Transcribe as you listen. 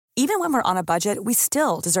Even when we're on a budget, we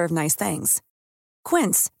still deserve nice things.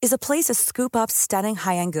 Quince is a place to scoop up stunning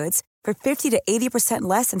high-end goods for 50 to 80%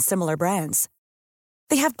 less than similar brands.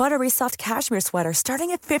 They have buttery soft cashmere sweaters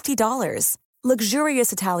starting at $50,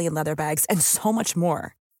 luxurious Italian leather bags, and so much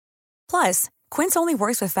more. Plus, Quince only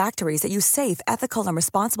works with factories that use safe, ethical, and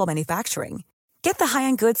responsible manufacturing. Get the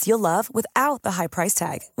high-end goods you'll love without the high price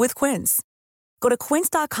tag with Quince. Go to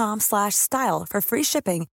quince.com/style for free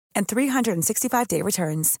shipping and 365-day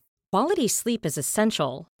returns. Quality sleep is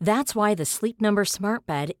essential. That's why the Sleep Number Smart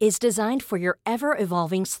Bed is designed for your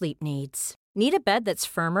ever-evolving sleep needs. Need a bed that's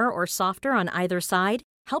firmer or softer on either side?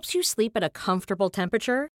 Helps you sleep at a comfortable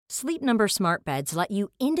temperature? Sleep Number Smart Beds let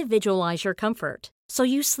you individualize your comfort, so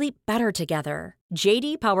you sleep better together.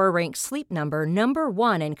 J.D. Power ranks Sleep Number number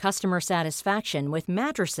 1 in customer satisfaction with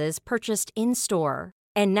mattresses purchased in-store.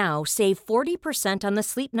 And now, save 40% on the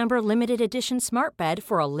Sleep Number Limited Edition Smart Bed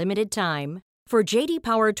for a limited time. For J.D.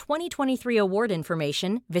 Power 2023 award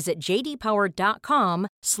information, visit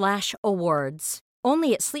jdpower.com/awards.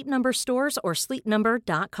 Only at Sleep Number stores or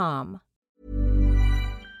sleepnumber.com.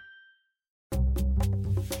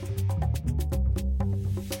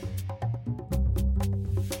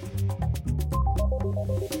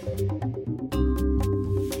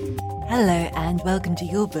 Hello and welcome to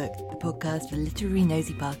Your Book, the podcast for literary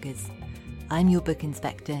nosy Parkers. I'm your book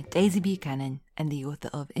inspector, Daisy Buchanan, and the author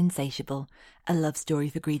of Insatiable, a love story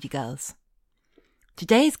for greedy girls.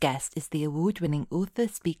 Today's guest is the award-winning author,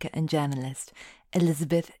 speaker and journalist,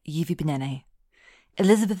 Elizabeth Uviebinené.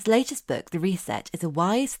 Elizabeth's latest book, The Reset, is a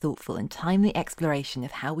wise, thoughtful and timely exploration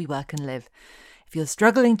of how we work and live. If you're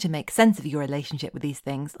struggling to make sense of your relationship with these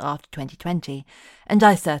things after 2020, and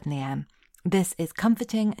I certainly am, this is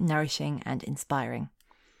comforting, nourishing and inspiring.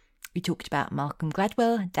 We talked about Malcolm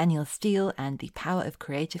Gladwell, Danielle Steel and the power of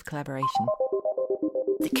creative collaboration.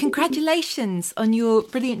 Congratulations on your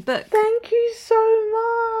brilliant book. Thank you so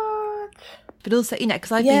much. But also,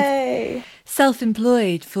 because I've been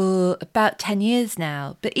self-employed for about 10 years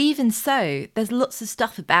now. But even so, there's lots of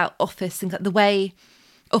stuff about office and the way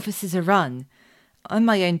offices are run. I'm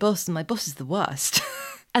my own boss and my boss is the worst.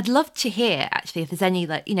 I'd love to hear, actually, if there's any,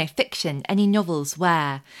 fiction, any novels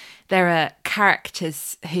where there are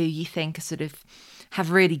characters who you think are sort of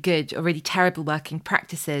have really good or really terrible working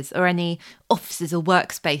practices, or any offices or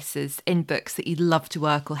workspaces in books that you'd love to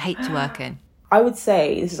work or hate to work in. I would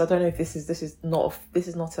say I don't know if this is not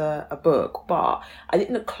a book, but I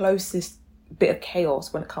think the closest bit of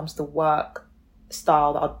chaos when it comes to work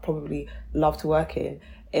style that I'd probably love to work in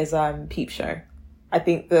is Peep Show. I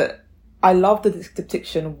think that I love the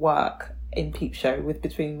depiction of work in Peep Show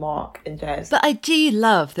between Mark and Jez. But I do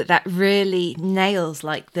love that really nails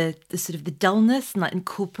the sort of the dullness and in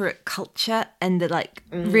corporate culture and the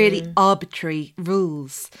really arbitrary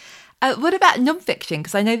rules. What about non-fiction?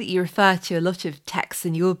 Because I know that you refer to a lot of texts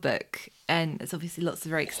in your book, and there's obviously lots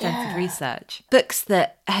of very extensive research. Books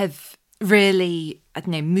that have really,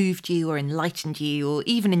 moved you or enlightened you or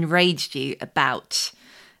even enraged you about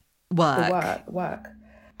work. The work.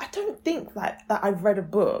 I don't think that I've read a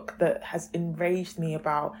book that has enraged me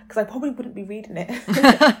because I probably wouldn't be reading it.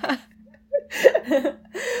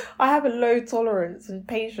 I have a low tolerance and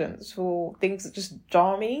patience for things that just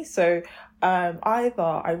jar me. So either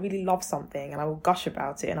I really love something and I will gush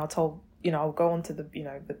about it and I'll go on to the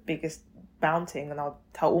biggest bouncing and I'll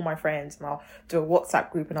tell all my friends and I'll do a WhatsApp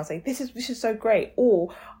group and I'll say, this is so great.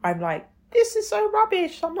 Or I'm like, this is so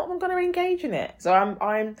rubbish, I'm not going to engage in it. So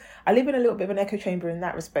I live in a little bit of an echo chamber in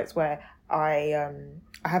that respect, where I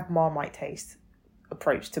have Marmite taste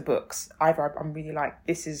approach to books. Either I'm really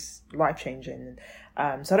this is life-changing.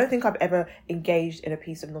 So I don't think I've ever engaged in a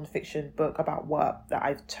piece of non-fiction book about work that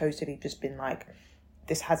I've totally just been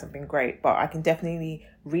this hasn't been great. But I can definitely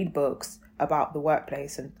read books about the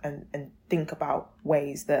workplace and think about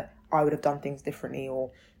ways that I would have done things differently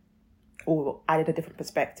or added a different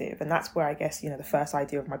perspective. And that's where I guess, the first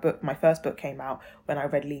idea of my first book came out when I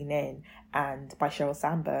read Lean In and by Sheryl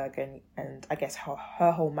Sandberg and I guess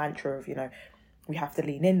her whole mantra of, we have to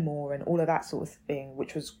lean in more and all of that sort of thing,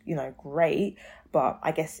 which was, great. But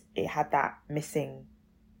I guess it had that missing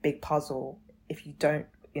big puzzle. If you don't,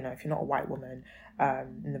 if you're not a white woman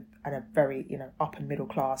and a very, upper middle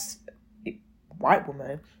class white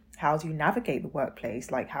woman, how do you navigate the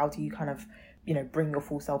workplace? How do you kind of, bring your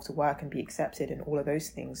full self to work and be accepted and all of those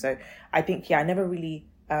things. So I think, I never really,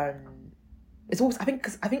 it's always, I think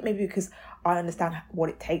maybe because I understand what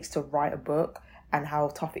it takes to write a book and how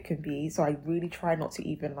tough it can be. So I really try not to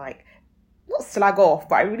even not slag off,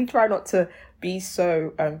 but I really try not to be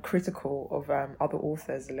so critical of other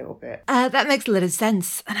authors a little bit. That makes a lot of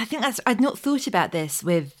sense. And I think I'd not thought about this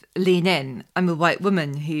with Lean In. I'm a white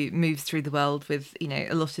woman who moves through the world with, you know,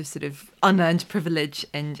 a lot of sort of unearned privilege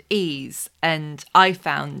and ease. And I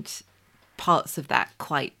found parts of that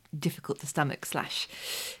quite difficult to stomach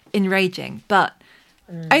 / enraging. But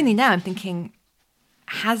only now I'm thinking,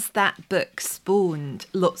 has that book spawned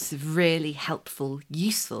lots of really helpful,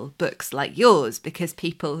 useful books like yours? Because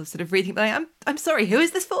people are sort of reading, like, I'm sorry, who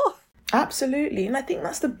is this for? Absolutely. And I think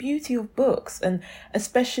that's the beauty of books, and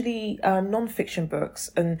especially non-fiction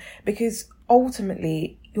books. And because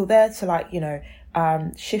ultimately you're there to, like, you know,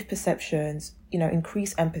 shift perceptions, you know,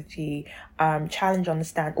 increase empathy, challenge,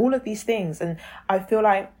 understand, all of these things. And I feel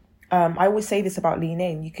like I always say this about Lean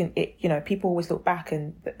In. You know, people always look back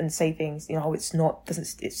and say things, you know, it's not this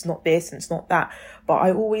and it's not that. But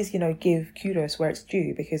I always, you know, give kudos where it's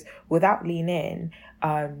due, because without Lean In,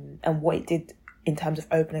 and what it did in terms of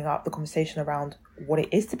opening up the conversation around what it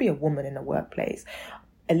is to be a woman in a workplace,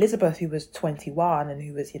 Elizabeth, who was 21 and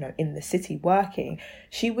who was, you know, in the city working,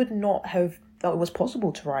 she would not have thought it was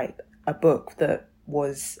possible to write a book that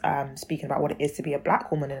was speaking about what it is to be a black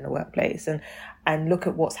woman in a workplace, and look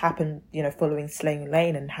at what's happened, you know, following Slaying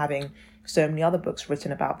Lane and having so many other books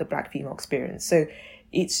written about the black female experience. So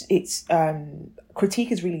it's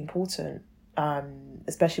critique is really important,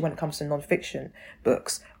 especially when it comes to non-fiction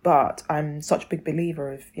books. But I'm such a big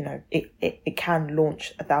believer of, you know, it can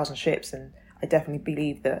launch 1,000 ships, and I definitely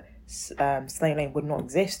believe that Slaying Lane would not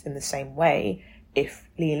exist in the same way if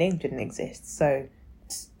Lean In didn't exist. So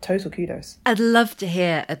total kudos. I'd love to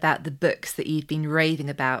hear about the books that you've been raving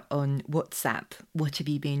about on WhatsApp. What have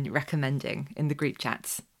you been recommending in the group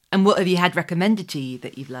chats? And what have you had recommended to you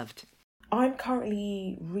that you've loved? I'm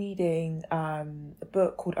currently reading a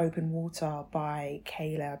book called Open Water by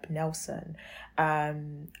Caleb Nelson.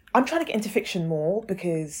 I'm trying to get into fiction more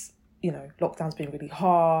because, you know, lockdown's been really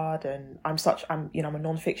hard, and I'm a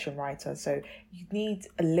non-fiction writer, so you need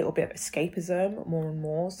a little bit of escapism more and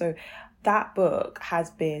more. So that book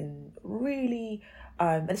has been really,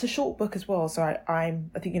 and it's a short book as well. So I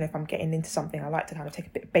think, you know, if I'm getting into something, I like to kind of take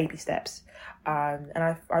a bit of baby steps. And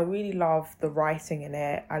I really love the writing in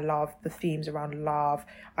it. I love the themes around love,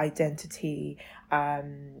 identity,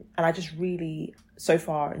 and I just really, so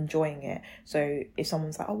far, enjoying it. So if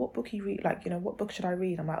someone's like, oh, what book you read? Like, you know, what book should I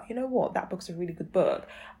read? I'm like, you know what? That book's a really good book.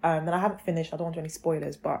 And I haven't finished. I don't want to do any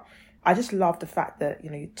spoilers, but I just love the fact that, you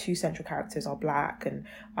know, your two central characters are black, and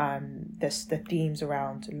there's the themes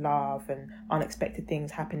around love and unexpected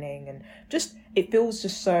things happening, and just it feels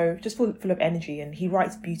just full of energy. And he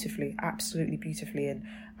writes beautifully, absolutely beautifully. And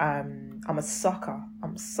I'm a sucker.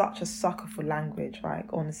 I'm such a sucker for language. Like,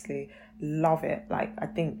 honestly, love it. Like, I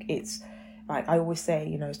think it's, like I always say,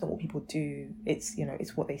 you know, it's not what people do, it's, you know,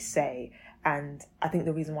 it's what they say. And I think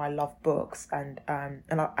the reason why I love books and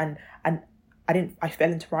I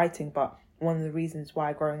fell into writing, but one of the reasons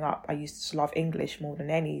why growing up I used to love English more than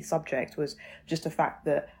any subject was just the fact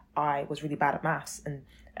that I was really bad at maths, and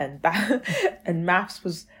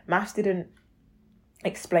maths didn't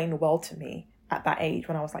explain the world to me at that age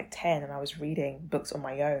when I was like 10 and I was reading books on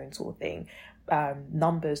my own, sort of thing.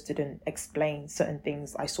 Numbers didn't explain certain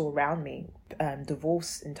things I saw around me,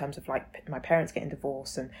 divorce in terms of like my parents getting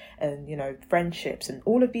divorced, and you know, friendships and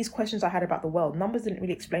all of these questions I had about the world. Numbers didn't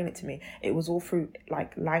really explain it to me. It was all through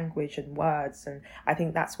like language and words, and I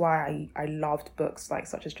think that's why I loved books like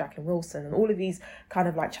such as Jacqueline Wilson and all of these kind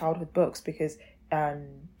of like childhood books, because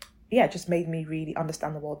it just made me really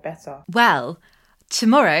understand the world better. Well,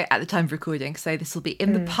 tomorrow at the time of recording, so this will be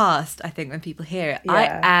in the past, I think, when people hear it,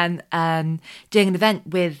 yeah. I am doing an event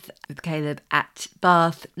with Caleb at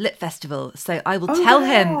Bath Lit Festival, so I will tell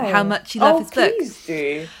him how much you love his book. Please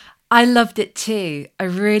do. I loved it too. I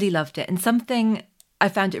really loved it. And something, I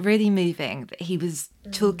found it really moving that he was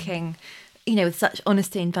talking, you know, with such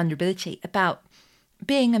honesty and vulnerability about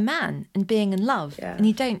being a man and being in love. Yeah. And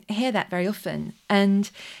you don't hear that very often. And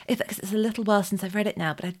it's a little while since I've read it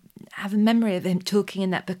now, but I have a memory of him talking in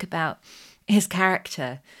that book about his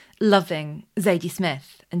character loving Zadie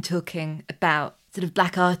Smith and talking about sort of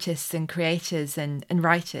black artists and creators and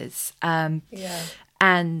writers. And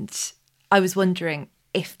I was wondering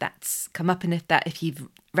if that's come up, and if you've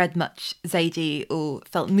read much Zadie or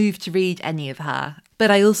felt moved to read any of her. But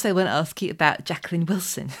I also want to ask you about Jacqueline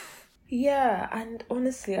Wilson. Yeah, and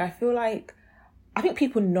honestly, I think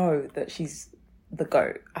people know that she's the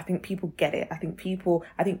GOAT. I think people get it. I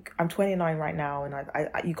think I'm 29 right now, and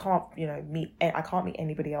I can't meet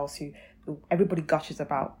anybody else who everybody gushes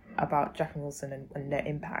about Jacqueline Wilson and their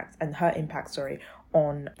impact, and her impact,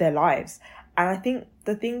 on their lives. And I think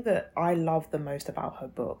the thing that I love the most about her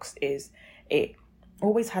books is it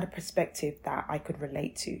always had a perspective that I could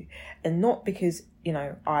relate to. And not because, you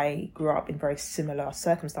know, I grew up in very similar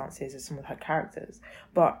circumstances as some of her characters,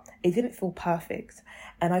 but it didn't feel perfect.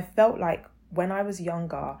 And I felt like when I was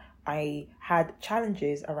younger, I had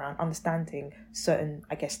challenges around understanding certain,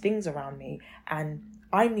 I guess, things around me. And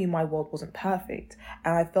I knew my world wasn't perfect.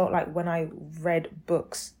 And I felt like when I read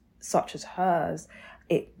books such as hers,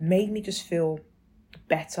 it made me just feel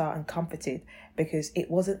better and comforted, because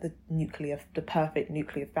it wasn't the perfect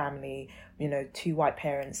nuclear family, you know, 2 white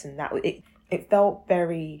parents, and that it felt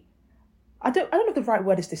very, I don't know if the right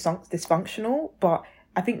word is dysfunctional, but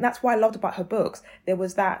I think that's what I loved about her books. There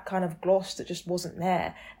was that kind of gloss that just wasn't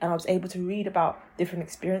there, and I was able to read about different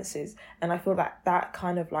experiences. And I feel that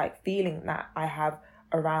kind of like feeling that I have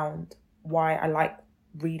around why I like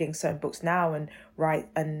reading certain books now and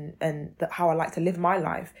how I like to live my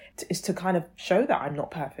life is to kind of show that I'm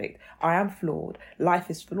not perfect. I am flawed. Life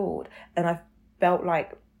is flawed. And I felt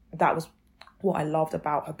like that was what I loved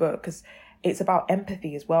about her book, because it's about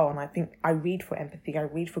empathy as well. And I think I read for empathy. I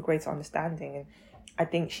read for greater understanding. And I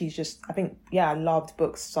think I loved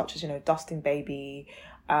books such as, you know, Dusting Baby.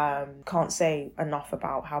 Can't say enough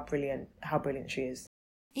about how brilliant she is.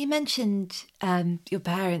 You mentioned your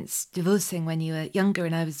parents divorcing when you were younger,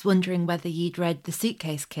 and I was wondering whether you'd read The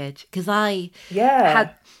Suitcase Kid, because I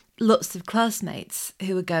had lots of classmates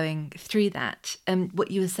who were going through that. And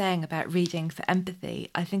what you were saying about reading for empathy,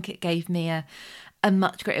 I think it gave me a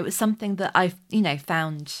much greater... It was something that I've, you know,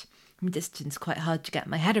 found from a distance quite hard to get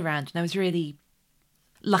my head around, and I was really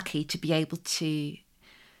lucky to be able to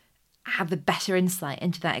have a better insight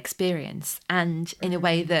into that experience, and in a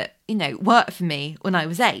way that, you know, worked for me when I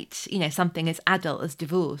was 8, you know, something as adult as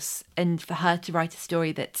divorce. And for her to write a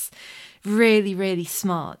story that's really, really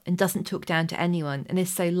smart and doesn't talk down to anyone and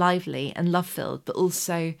is so lively and love-filled, but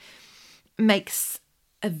also makes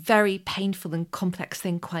a very painful and complex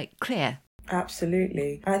thing quite clear.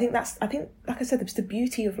 Absolutely. And I think, like I said, it's the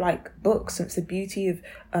beauty of like books, and it's the beauty of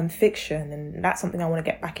fiction. And that's something I want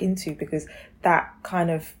to get back into, because that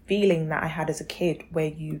kind of feeling that I had as a kid, where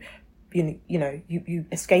you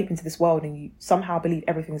escape into this world and you somehow believe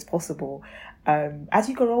everything is possible. As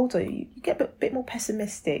you grow older, you get a bit more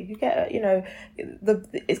pessimistic. You get, you know,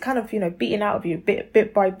 it's kind of, you know, beaten out of you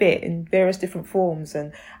bit by bit in various different forms.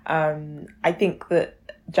 And I think that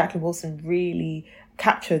Jacqueline Wilson really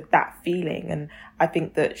captured that feeling, and I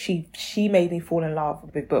think that she made me fall in love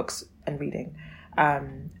with books and reading,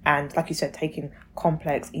 and like you said, taking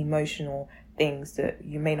complex emotional things that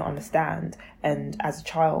you may not understand and as a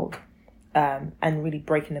child, and really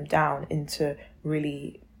breaking them down into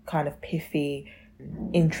really kind of pithy,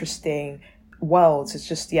 interesting worlds. It's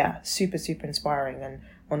just super super-inspiring. And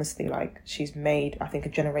honestly, like, she's made, I think, a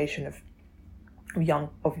generation of young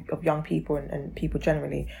people and people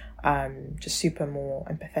generally just super more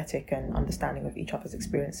empathetic and understanding of each other's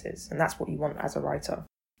experiences. And that's what you want as a writer.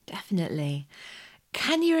 Definitely.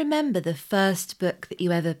 Can you remember the first book that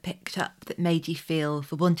you ever picked up that made you feel,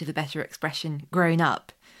 for want of a better expression, grown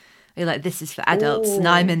up? You're like, this is for adults. Ooh. And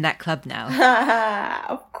I'm in that club now.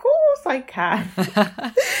 Of course I can.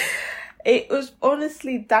 It was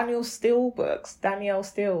honestly Danielle Steele's.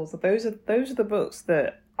 Those are the books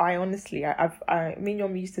that I honestly, me and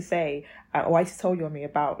Yomi used to say, or I used to tell Yomi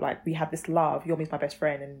about, like, we have this love. Yomi's my best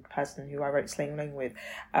friend and person who I wrote Slaying Lane with.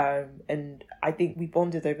 And I think we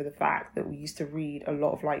bonded over the fact that we used to read a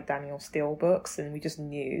lot of, like, Danielle Steele books, and we just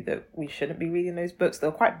knew that we shouldn't be reading those books. They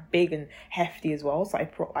were quite big and hefty as well, so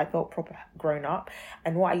I felt proper grown up.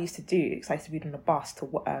 And what I used to do, because I used to read on the bus to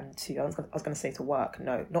I was going to say to work.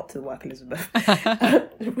 No, not to work, Elizabeth.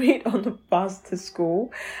 Read on the bus to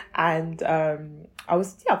school. And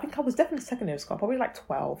I think I was definitely secondary school, probably like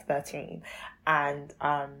 12, 13. And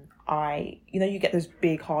you get those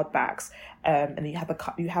big hardbacks, and you have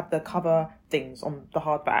the cover things on the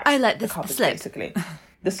hardback. I like the covers, slip. Basically.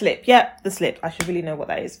 The slip, yeah, the slip. I should really know what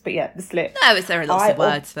that is, but yeah, the slip. No, there are lots of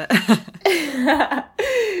words, but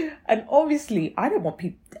and obviously, I didn't want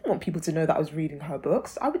people to know that I was reading her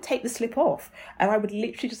books. I would take the slip off, and I would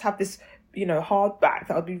literally just have this, you know, hardback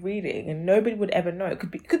that I'd be reading, and nobody would ever know. It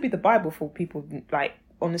could be the Bible for people, like.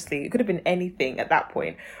 Honestly, it could have been anything at that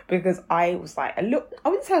point, because I was like, I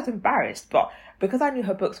wouldn't say I was embarrassed, but because I knew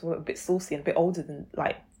her books were a bit saucy and a bit older than,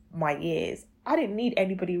 like, my years, I didn't need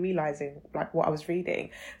anybody realizing like what I was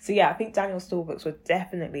reading. So yeah, I think Danielle Steel books were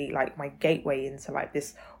definitely like my gateway into like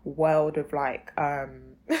this world of like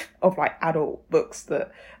of like adult books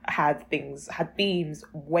that had themes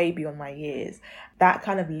way beyond my years. That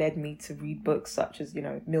kind of led me to read books such as, you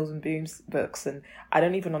know, Mills and Boon's books, and I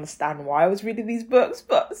don't even understand why I was reading these books,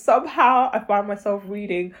 but somehow I find myself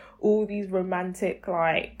reading all these romantic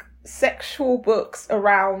like sexual books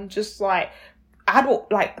around just like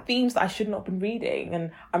adult like themes that I should not have been reading.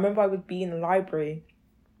 And I remember I would be in the library,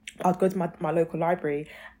 I'd go to my local library,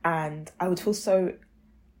 and I would feel so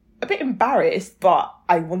a bit embarrassed, but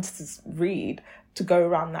I wanted to read, to go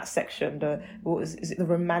around that section, the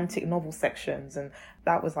romantic novel sections, and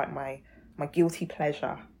that was like my guilty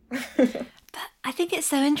pleasure. But I think it's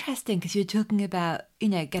so interesting because you're talking about, you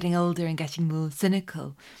know, getting older and getting more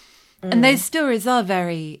cynical. And those stories are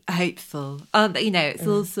very hopeful, aren't they? You know, it's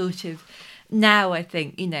all sort of, now I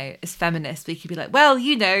think, you know, as feminists, we could be like, well,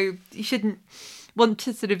 you know, you shouldn't want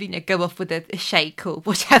to sort of, you know, go off with a shake or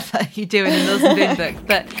whatever you do in a Mills and Boon book.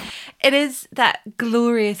 But it is that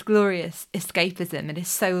glorious, glorious escapism. It is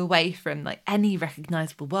so away from like any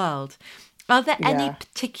recognisable world. Are there any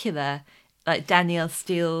particular like Danielle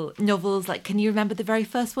Steel novels? Like, can you remember the very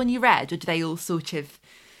first one you read, or do they all sort of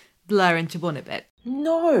blur into one a bit?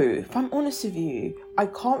 No, if I'm honest with you, I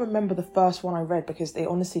can't remember the first one I read because they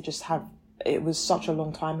honestly just have, it was such a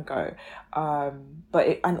long time ago.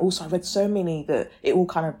 And also I read so many that it all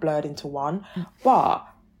kind of blurred into one. But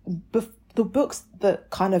the books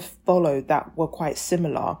that kind of followed that were quite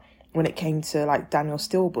similar when it came to like Danielle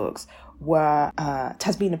Steel books were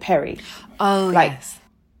Tasmina Perry. Oh, like, yes.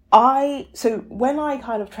 So when I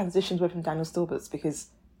kind of transitioned away from Danielle Steel books, because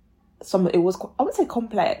it was, I wouldn't say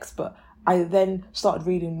complex, but I then started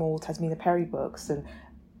reading more Tasmina Perry books. And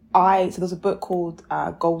so there's a book called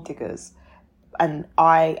Gold Diggers, and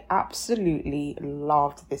I absolutely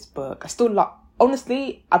loved this book. I still love,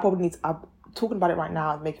 honestly, I probably need to, I'm talking about it right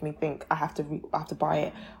now and making me think I have to buy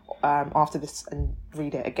it after this and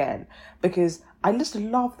read it again, because I just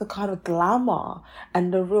love the kind of glamour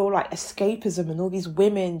and the real like escapism and all these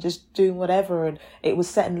women just doing whatever. And it was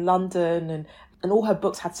set in London, and all her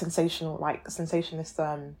books had sensationalist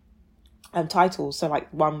titles. So like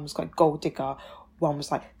one was like Gold Digger, one was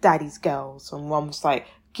like Daddy's Girls, and one was like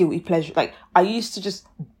Guilty Pleasure. Like I used to just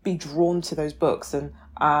be drawn to those books, and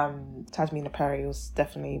Tasmina Perry was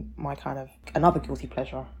definitely my kind of another guilty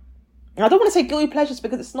pleasure. And I don't want to say guilty pleasures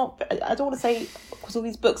because it's not, I don't want to say, because all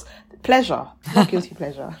these books, pleasure, not guilty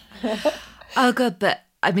pleasure. Oh God, but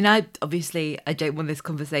I mean, I don't want this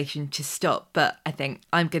conversation to stop, but I think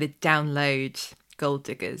I'm going to download Gold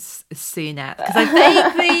Diggers as soon as, because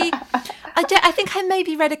I think I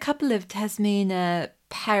maybe read a couple of Tasmina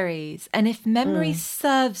Perry's, and if memory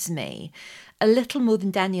serves me, a little more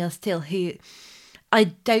than Danielle Steel, who I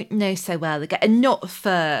don't know so well, again, and not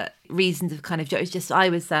for reasons of kind of, it was just, I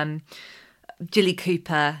was Jilly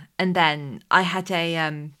Cooper, and then I had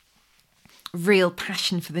a real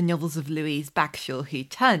passion for the novels of Louise Bagshaw, who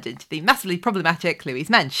turned into the massively problematic Louise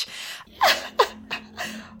Mensch.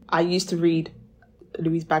 I used to read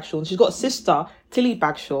Louise Bagshaw, and she's got a sister, Tilly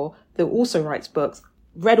Bagshaw, that also writes books.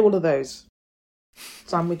 Read all of those.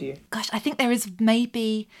 So I'm with you. Gosh, I think there is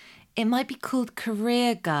it might be called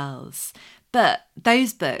Career Girls, but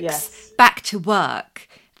those books, Back to Work,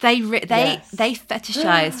 they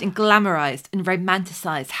fetishized and glamorized and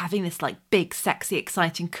romanticized having this like big, sexy,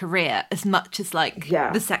 exciting career as much as like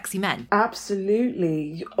the sexy men.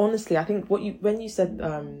 Absolutely. Honestly, I think when you said,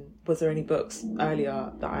 was there any books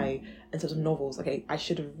earlier that in terms of novels, okay, I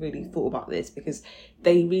should have really thought about this, because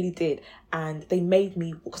they really did. And they made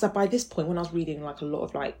me, because by this point when I was reading like a lot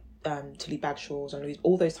of like Tilly Bagshaw's and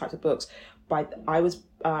all those types of books, I was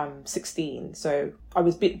 16, so I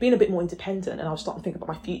was being a bit more independent, and I was starting to think about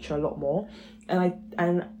my future a lot more.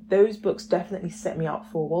 And those books definitely set me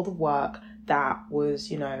up for a world of work that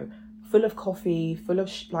was, you know, full of coffee, full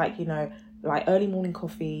of like early morning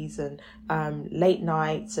coffees and late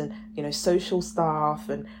nights, and you know, social stuff,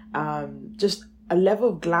 and just a level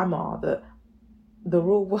of glamour that the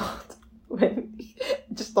real world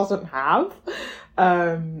just doesn't have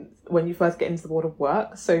when you first get into the world of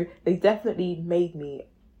work. So they definitely made me,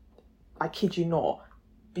 I kid you not,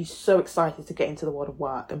 be so excited to get into the world of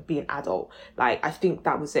work and be an adult. Like, I think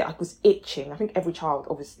that was it. I was itching. I think every child,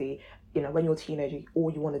 obviously, you know, when you're a teenager,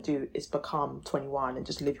 all you want to do is become 21 and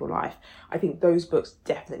just live your life. I think those books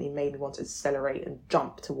definitely made me want to accelerate and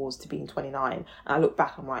jump towards to being 29. And I look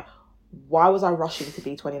back, I'm like, why was I rushing to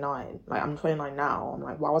be 29? Like, I'm 29 now. I'm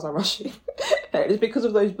like, why was I rushing? It's because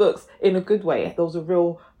of those books, in a good way. There was a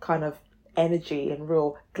real kind of energy and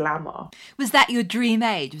real glamour. Was that your dream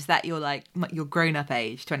age? Was that your like your grown-up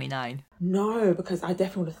age, 29? No, because I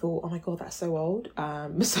definitely would have thought, oh my God, that's so old.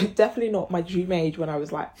 So definitely not my dream age when I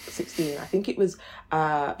was like 16. I think it was,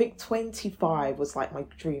 I think 25 was like my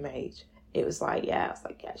dream age. It was like, yeah,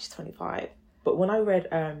 she's 25. But when I read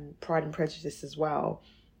Pride and Prejudice as well,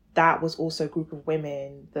 that was also a group of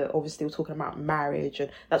women that obviously were talking about marriage.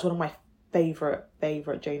 And that's one of my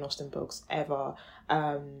favourite Jane Austen books ever.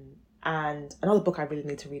 And another book I really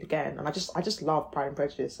need to read again. And I just love Pride and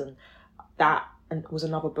Prejudice. And that was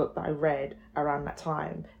another book that I read around that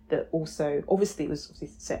time that also, obviously it was obviously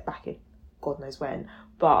set back in God knows when,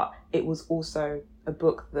 but it was also a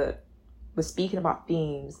book that was speaking about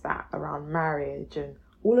themes that around marriage and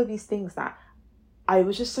all of these things that I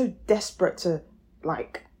was just so desperate to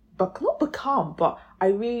like, but not become, but I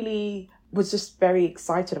really was just very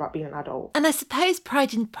excited about being an adult. And I suppose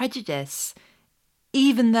Pride and Prejudice,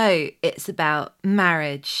 even though it's about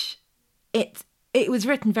marriage, it was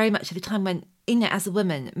written very much at a time when, you know, as a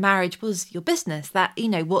woman, marriage was your business. That, you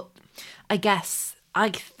know, what I guess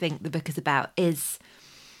I think the book is about is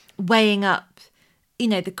weighing up, you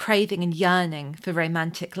know, the craving and yearning for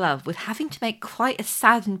romantic love with having to make quite a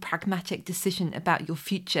sad and pragmatic decision about your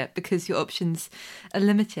future because your options are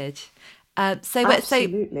limited.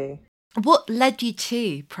 Absolutely. So what led you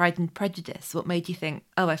to Pride and Prejudice? What made you think,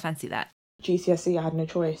 oh, I fancy that? GCSE, I had no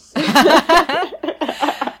choice.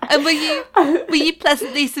 And were you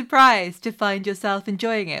pleasantly surprised to find yourself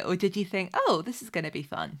enjoying it, or did you think, oh, this is going to be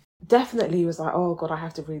fun? Definitely was like, oh God, I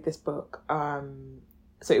have to read this book.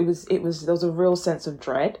 So there was a real sense of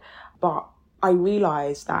dread, but I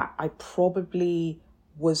realised that I probably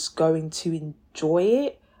was going to enjoy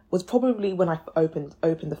it. Was probably when I opened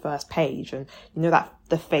the first page, and you know that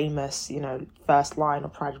the famous, you know, first line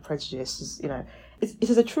of Pride and Prejudice is, you know, it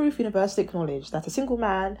is a truth universally acknowledged that a single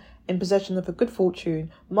man in possession of a good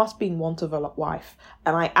fortune must be in want of a wife.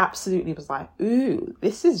 And I absolutely was like, ooh,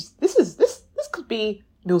 this could be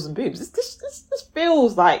Mills and Boobs. This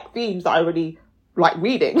feels like themes that I really like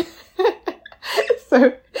reading.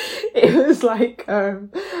 So it was like,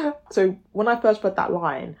 so when I first read that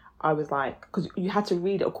line, I was like, because you had to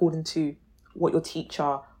read it according to what your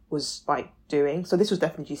teacher was like doing. So this was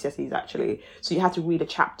definitely GCSEs actually. So you had to read a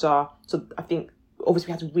chapter. So I think obviously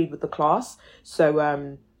we had to read with the class. So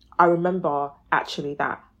I remember actually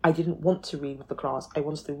that I didn't want to read with the class. I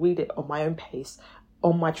wanted to read it on my own pace,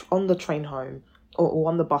 on the train home or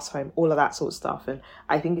on the bus home, all of that sort of stuff. And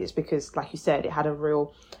I think it's because, like you said, it had a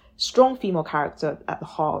real strong female character at the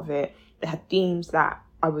heart of it. It had themes that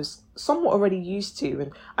I was somewhat already used to.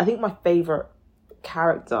 And I think my favourite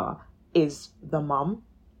character is the mum.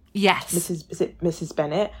 Yes. Mrs.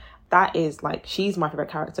 Bennet? That is like, she's my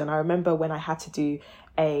favourite character. And I remember when I had to do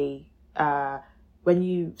so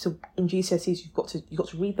in GCSEs you got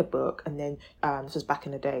to read the book, and then this was back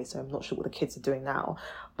in the day, so I'm not sure what the kids are doing now,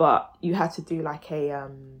 but you had to do like you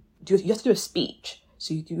have to do a speech.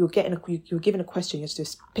 So you're given a question, you have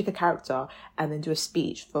to pick a character and then do a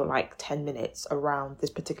speech for like 10 minutes around this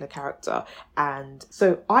particular character. And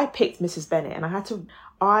so I picked Mrs. Bennet, and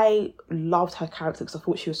I loved her character because I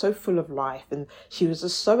thought she was so full of life and she was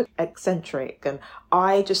just so eccentric, and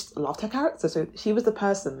I just loved her character. So she was the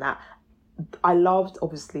person that I loved.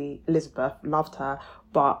 Obviously Elizabeth, loved her,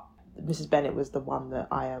 but Mrs. Bennet was the one that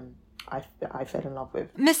I fell in love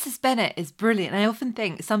with. Mrs. Bennet is brilliant. I often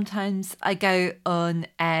think sometimes I go on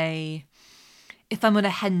if I'm on a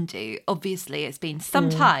hen do, obviously it's been some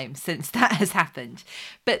time since that has happened,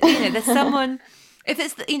 but you know, there's someone, if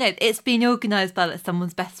it's, you know, it's been organised by like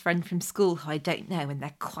someone's best friend from school who I don't know, and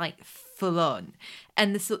they're quite full on,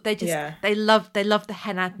 and they love the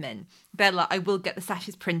hen admin. They're like, I will get the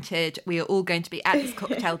sashes printed, we are all going to be at this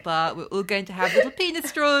cocktail bar, we're all going to have little penis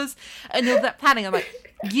straws and all that planning. I'm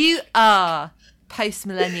like, you are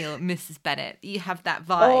post-millennial Mrs. Bennet. You have that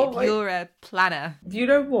vibe. You're a planner. Do you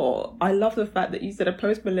know what? I love the fact that you said a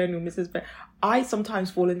post-millennial Mrs. Bennet. I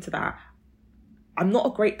sometimes fall into that. I'm not a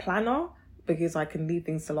great planner because I can leave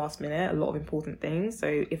things to last minute, a lot of important things.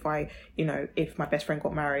 So if my best friend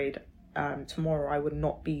got married tomorrow, I would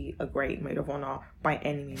not be a great maid of honor by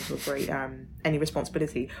any means, or great any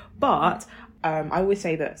responsibility. But I always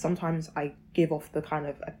say that sometimes I give off the kind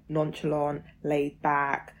of nonchalant, laid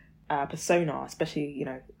back persona, especially, you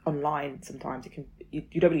know, online. Sometimes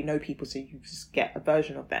you don't really know people, so you just get a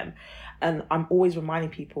version of them. And I'm always reminding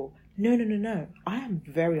people, no, I am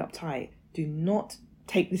very uptight. Do not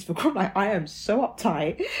take this for granted. Like, I am so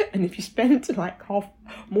uptight, and if you spend like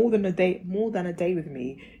more than a day with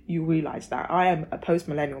me, you realise that I am a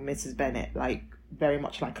post-millennial Mrs. Bennet, like very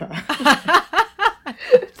much like her.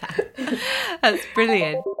 That's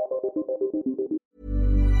brilliant.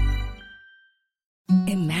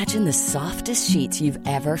 Imagine the softest sheets you've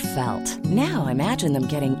ever felt. Now imagine them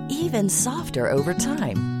getting even softer over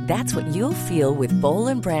time. That's what you'll feel with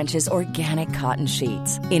Boll & Branch's organic cotton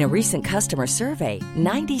sheets. In a recent customer survey,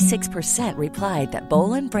 96% replied that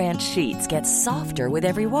Boll & Branch sheets get softer with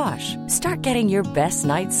every wash. Start getting your best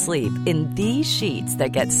night's sleep in these sheets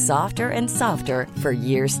that get softer and softer for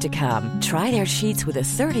years to come. Try their sheets with a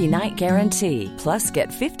 30-night guarantee. Plus, get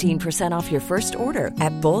 15% off your first order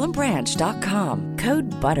at bollandbranch.com. Code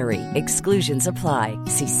BUTTERY. Exclusions apply.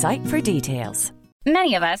 See site for details.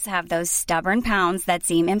 Many of us have those stubborn pounds that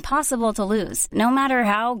seem impossible to lose, no matter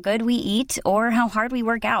how good we eat or how hard we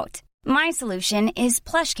work out. My solution is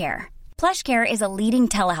PlushCare. PlushCare is a leading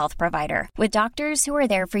telehealth provider with doctors who are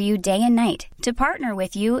there for you day and night to partner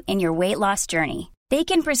with you in your weight loss journey. They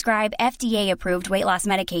can prescribe FDA-approved weight loss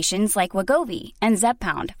medications like Wegovy and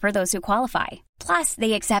Zepbound for those who qualify. Plus,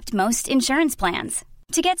 they accept most insurance plans.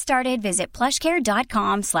 To get started, visit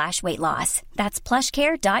plushcare.com/weightloss. That's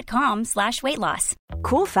plushcare.com/weightloss.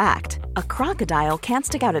 Cool fact, a crocodile can't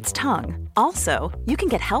stick out its tongue. Also, you can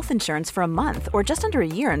get health insurance for a month or just under a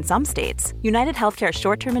year in some states. United Healthcare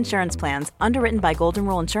short-term insurance plans, underwritten by Golden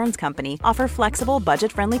Rule Insurance Company, offer flexible,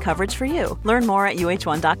 budget-friendly coverage for you. Learn more at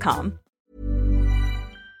uh1.com.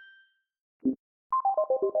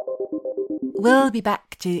 We'll be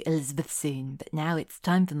back to Elizabeth soon, but now it's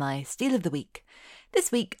time for my Steal of the Week. This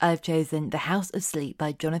week I've chosen The House of Sleep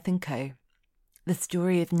by Jonathan Coe. The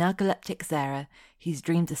story of narcoleptic Sarah, whose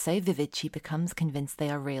dreams are so vivid she becomes convinced they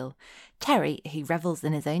are real. Terry, who revels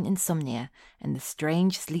in his own insomnia, and the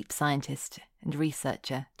strange sleep scientist and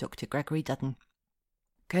researcher, Dr. Gregory Dudden.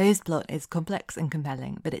 Coe's plot is complex and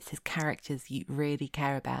compelling, but it's his characters you really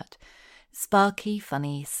care about. Sparky,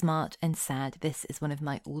 funny, smart and sad, this is one of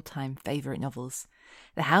my all-time favourite novels.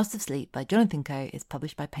 The House of Sleep by Jonathan Coe is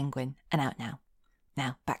published by Penguin and out now.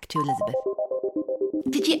 Now, back to Elizabeth.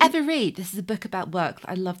 Did you ever read, this is a book about work that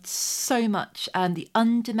I loved so much, The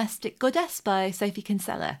Undomestic Goddess by Sophie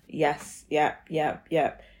Kinsella? Yes, yeah.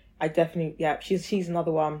 I definitely, she's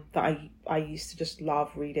another one that I used to just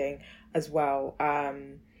love reading as well.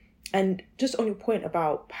 And just on your point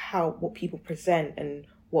about what people present and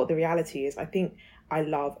what the reality is, I think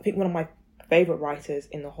one of my favourite writers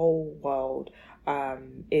in the whole world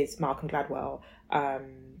is Malcolm Gladwell.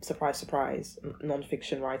 Surprise, surprise,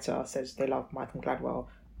 non-fiction writer says they love Malcolm Gladwell.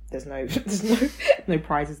 There's no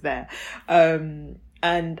prizes there.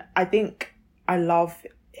 And I think I love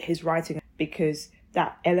his writing because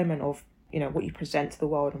that element of, what you present to the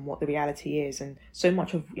world and what the reality is, and so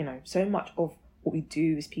much of what we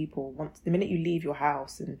do as people, the minute you leave your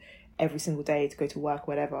house and every single day to go to work,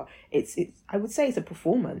 whatever, it's I would say it's a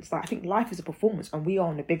performance. Like, I think life is a performance and we are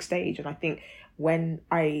on a big stage. And I think when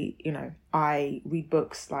I read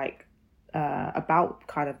books like about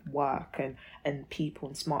kind of work and people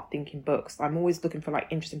and smart thinking books, I'm always looking for like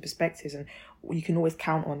interesting perspectives, and you can always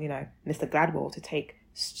count on, Mr. Gladwell to take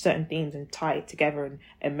certain themes and tie it together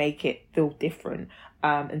and make it feel different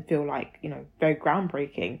and feel like, very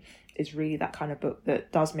groundbreaking. Is really that kind of book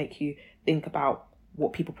that does make you think about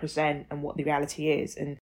what people present and what the reality is.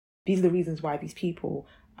 And these are the reasons why these people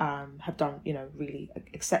have done, really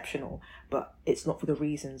exceptional, but it's not for the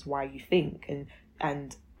reasons why you think.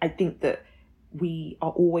 And I think that we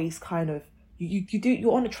are always kind of,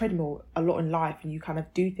 you're on a treadmill a lot in life, and you kind of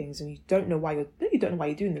do things and you don't know why you're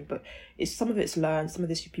doing them, but some of it's learned, some of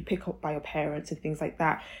this you pick up by your parents and things like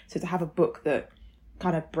that. So to have a book that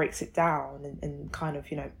kind of breaks it down and kind of,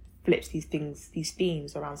 flips these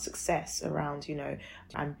themes around success, around,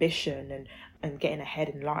 ambition and getting ahead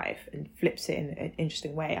in life, and flips it in an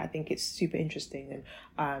interesting way. I think it's super interesting. And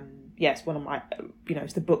it's one of my,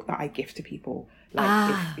 it's the book that I gift to people.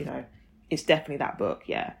 Like, it's definitely that book.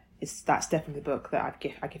 Yeah. That's definitely the book that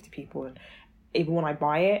I give to people. And even when I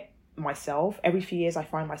buy it myself, every few years I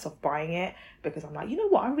find myself buying it because I'm like, you know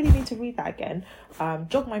what, I really need to read that again,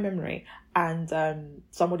 jog my memory. And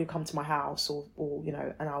somebody would come to my house or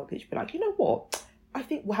and I'll literally be like, you know what, I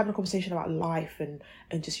think we're having a conversation about life and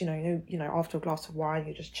just after a glass of wine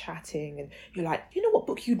you're just chatting and you're like, you know what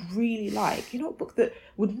book you'd really like, what book that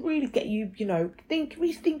would really get you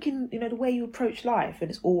rethinking the way you approach life. And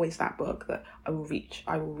it's always that book that I will reach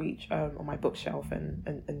on my bookshelf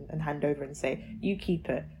and hand over and say, you keep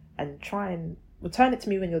it and try and return it to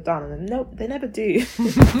me when you're done. And then, nope, they never do.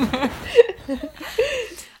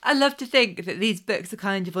 I love to think that these books are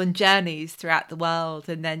kind of on journeys throughout the world,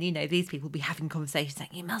 and then, these people will be having conversations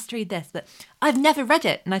like, you must read this, but I've never read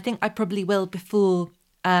it, and I think I probably will before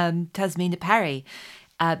Tasmina Perry.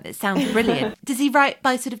 It sounds brilliant. Does he write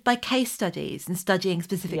by case studies and studying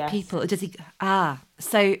specific people, or does he?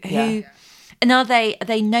 So who? Yeah. And are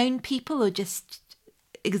they known people, or just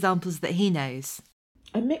examples that he knows?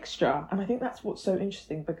 A mixture, and I think that's what's so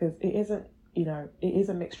interesting, because it isn't, you know, it is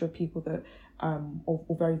a mixture of people that or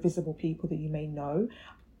very visible people that you may know.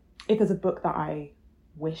 If there's a book that I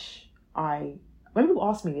wish when people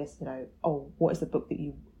ask me this, you know, oh, what is the book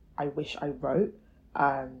that I wish I wrote,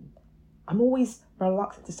 I'm always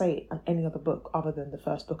reluctant to say any other book other than the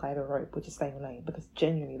first book I ever wrote, which is Staying Lane, because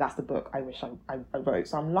genuinely that's the book I wish I wrote.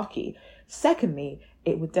 So I'm lucky. Secondly,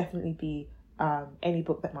 it would definitely be any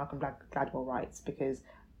book that Malcolm Gladwell writes, because,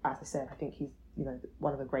 as I said, I think he's, you know,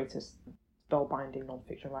 one of the greatest spellbinding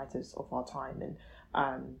non-fiction writers of our time. And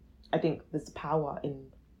I think there's power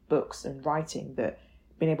in books and writing, that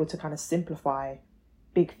being able to kind of simplify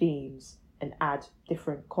big themes and add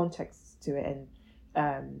different contexts to it,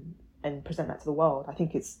 and present that to the world. I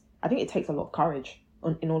think it takes a lot of courage,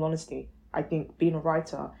 in all honesty. I think being a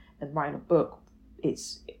writer and writing a book, like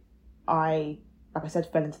I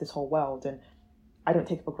said, fell into this whole world, and I don't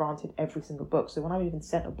take it for granted every single book. So when I'm even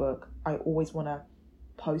sent a book, I always want to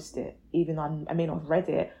post it, even though I may not have read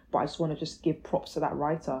it, but I just want to just give props to that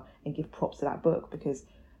writer and give props to that book, because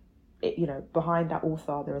it, you know, behind that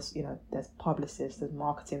author, there's publicists, there's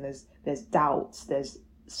marketing, there's doubts, there's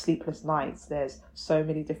sleepless nights, there's so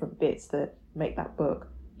many different bits that make that book,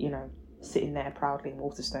 you know, sitting there proudly in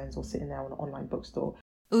Waterstones or sitting there on an online bookstore.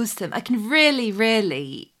 Awesome. I can really,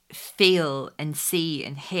 really feel and see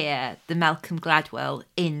and hear the Malcolm Gladwell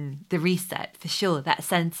in The Reset, for sure. That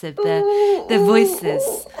sense of the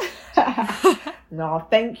voices. No,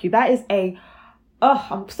 thank you. That is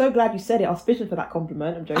I'm so glad you said it. I was fishing for that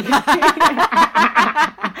compliment. I'm joking.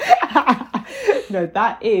 No,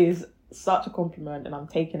 that is such a compliment, and I'm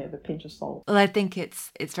taking it with a pinch of salt. Well, I think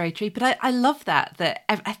it's very true, but I love that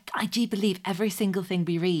I do believe every single thing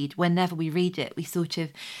we read, whenever we read it, we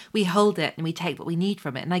hold it and we take what we need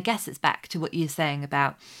from it. And I guess it's back to what you're saying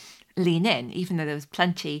about lean in, even though there was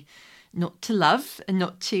plenty not to love and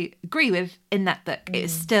not to agree with in that book. It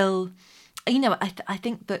was still, you know, I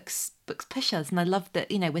think books push us, and I love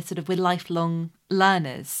that, you know, we're lifelong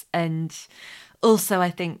learners. And also I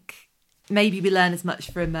think maybe we learn as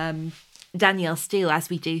much from Danielle Steele as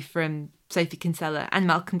we do from Sophie Kinsella and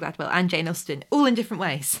Malcolm Gladwell and Jane Austen, all in different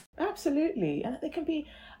ways. Absolutely. And they can be,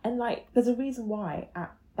 and like, there's a reason why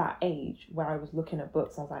at that age where I was looking at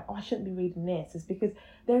books, I was like, oh, I shouldn't be reading this. It's because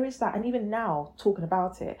there is that, and even now talking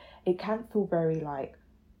about it, it can feel very like,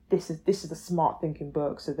 this is a smart thinking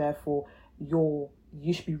book, so therefore you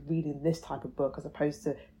should be reading this type of book as opposed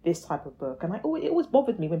to this type of book. And it always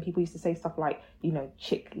bothered me when people used to say stuff like, you know,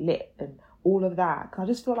 chick lit and all of that. I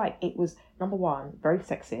just feel like it was, number one, very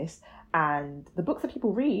sexist, and the books that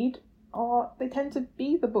people read they tend to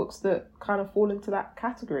be the books that kind of fall into that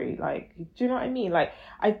category. Like, do you know what I mean? Like,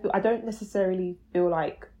 I don't necessarily feel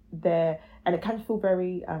like and it can feel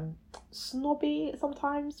very snobby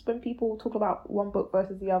sometimes when people talk about one book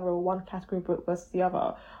versus the other, or one category of book versus the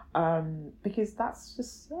other, because that's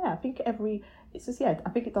just, I think I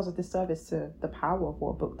think it does a disservice to the power of what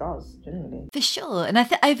a book does, generally. For sure. And I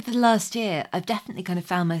think over the last year, I've definitely kind of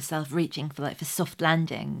found myself reaching for soft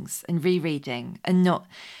landings and rereading, and not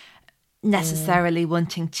necessarily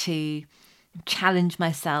wanting to challenge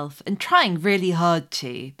myself, and trying really hard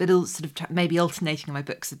to, but also sort of maybe alternating my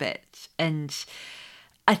books a bit. And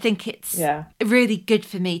I think it's really good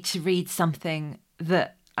for me to read something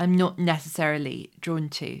that I'm not necessarily drawn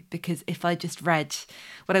to, because if I just read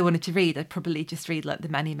what I wanted to read, I'd probably just read like The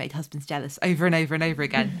Man Who Made Husbands Jealous over and over and over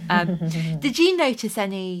again. Did you notice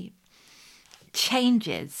any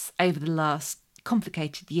changes over the last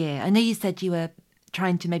complicated year? I know you said you were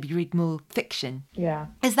trying to maybe read more fiction. Yeah.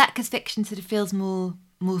 Is that because fiction sort of feels more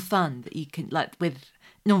fun, that you can, like with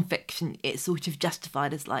non-fiction, it's sort of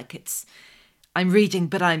justified as like I'm reading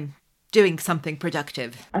but I'm doing something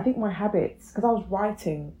productive? I think my habits, because I was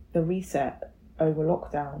writing The Reset over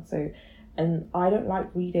lockdown, and I don't like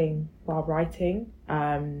reading while writing,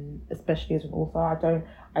 especially as an author.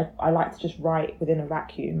 I like to just write within a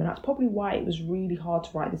vacuum, and that's probably why it was really hard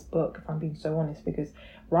to write this book, if I'm being so honest, because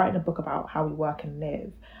writing a book about how we work and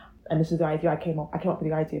live, and this is the idea I came up with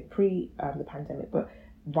the idea pre the pandemic, but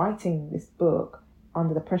writing this book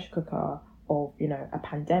under the pressure cooker of, you know, a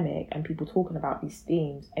pandemic and people talking about these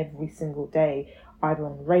themes every single day, either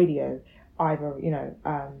on the radio, either, you know,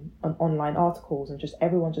 on online articles, and just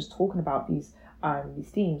everyone just talking about these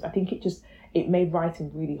themes. I think it made writing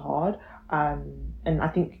really hard, and I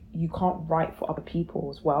think you can't write for other people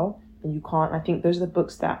as well, and you can't. I think those are the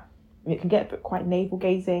books that, it can get quite navel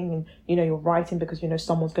gazing, and, you know, you're writing because, you know,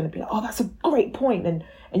 someone's going to be like, oh, that's a great point, and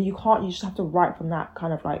you can't. You just have to write from that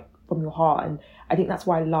kind of like from your heart, and I think that's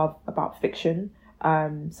what I love about fiction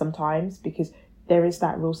sometimes, because there is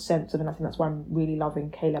that real sense of, and I think that's why I'm really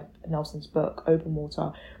loving Caleb Nelson's book, Open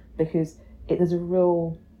Water, because there's a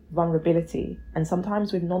real vulnerability. And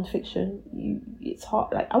sometimes with non-fiction, it's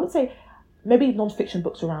hard. Like, I would say maybe non-fiction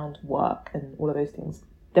books around work and all of those things,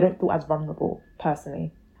 they don't feel as vulnerable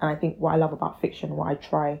personally. And I think what I love about fiction, why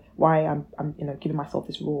I'm giving myself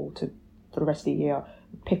this rule to, for the rest of the year,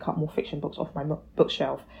 pick up more fiction books off my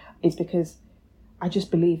bookshelf, is because I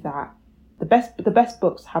just believe that the best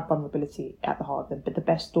books have vulnerability at the heart of them, but the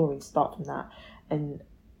best stories start from that. And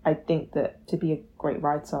I think that to be a great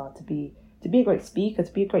writer, to be a great speaker,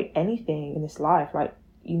 to be a great anything in this life, like,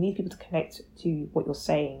 you need people to connect to what you're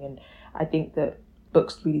saying. And I think that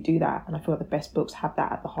books really do that, and I feel like the best books have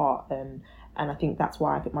that at the heart. And I think that's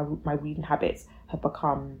why I think my reading habits have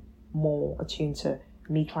become more attuned to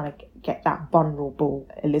me trying to get that vulnerable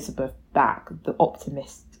Elizabeth back, the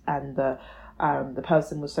optimist and the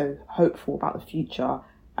person was so hopeful about the future,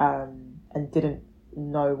 and didn't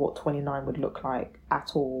know what 29 would look like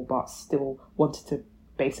at all, but still wanted to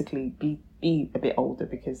basically be a bit older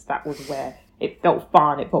because that was where it felt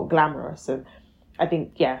fun, it felt glamorous. And I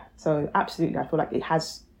think, yeah, so absolutely, I feel like it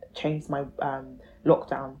has changed. My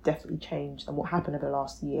lockdown definitely changed, and what happened over the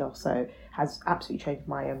last year or so has absolutely changed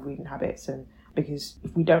my reading habits. And because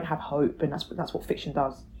if we don't have hope, and that's what fiction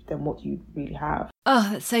does, then what do you really have? Oh,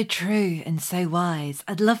 that's so true and so wise.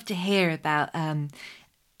 I'd love to hear about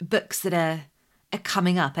books that are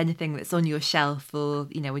coming up, anything that's on your shelf or,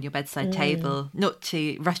 you know, on your bedside table, not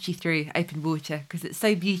to rush you through Open Water because it's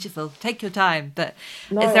so beautiful. Take your time. But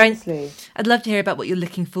honestly, I'd love to hear about what you're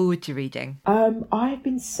looking forward to reading. I've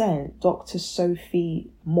been sent Dr.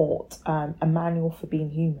 Sophie Mort, A Manual for Being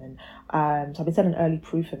Human. So I've been sent an early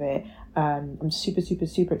proof of it. I'm super, super,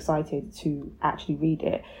 super excited to actually read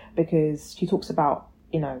it because she talks about,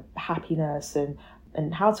 you know, happiness and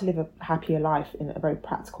how to live a happier life in a very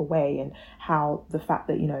practical way, and how the fact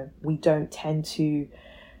that, you know, we don't tend to...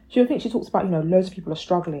 She talks about, you know, loads of people are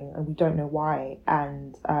struggling and we don't know why,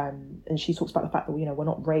 and she talks about the fact that, you know, we're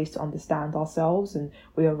not raised to understand ourselves, and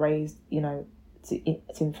we are raised, you know, to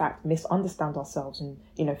in fact misunderstand ourselves, and,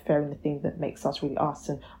 you know, fearing the thing that makes us really us.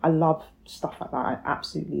 And I love stuff like that. I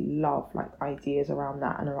absolutely love like ideas around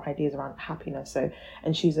that and ideas around happiness. So,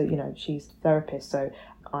 and she's a therapist, so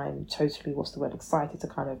I'm totally, excited to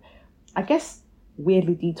kind of, I guess,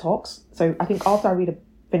 weirdly detox. So I think after I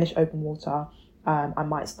finish Open Water, I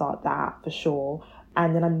might start that for sure.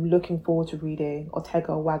 And then I'm looking forward to reading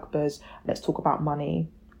Ortega Wagba's Let's Talk About Money,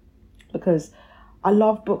 because I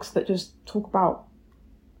love books that just talk about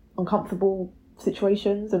uncomfortable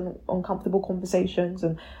situations and uncomfortable conversations.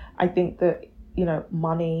 And I think that, you know,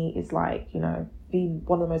 money is like, you know, being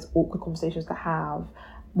one of the most awkward conversations to have.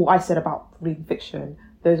 What I said about reading fiction,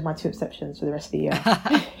 those are my two exceptions for the rest of the year.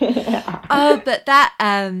 Oh, but that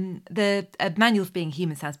the Manual for Being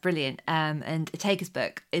Human sounds brilliant. And Ortega's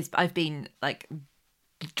book is, I've been like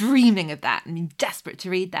dreaming of that. I mean, desperate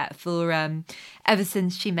to read that for ever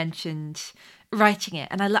since she mentioned writing it.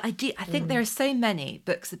 And I think there are so many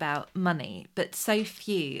books about money, but so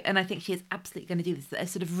few. And I think she is absolutely going to do this, that are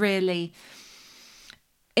sort of really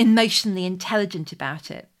emotionally intelligent about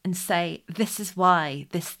it and say, this is why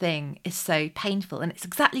this thing is so painful. And it's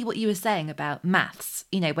exactly what you were saying about maths,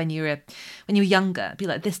 you know, when you were younger, be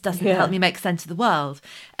like, this doesn't help me make sense of the world.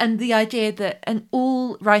 And the idea that, and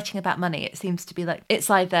all writing about money, it seems to be like, it's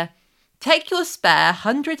either take your spare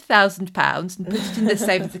 £100,000 and put it in the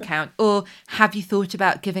savings account, or have you thought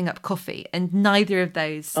about giving up coffee? And neither of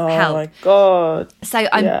those help. Oh my God. So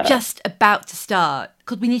I'm just about to start,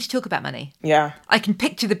 because we need to talk about money. Yeah. I can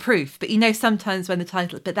picture the proof, but you know, sometimes when the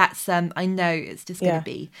title, but that's, I know it's just going to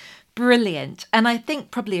be brilliant. And I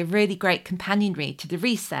think probably a really great companion read to The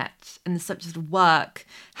Reset and the subject of work,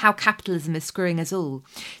 how capitalism is screwing us all.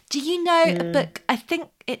 Do you know a book, I think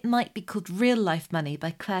it might be called Real Life Money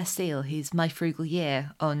by Claire Seal, who's My Frugal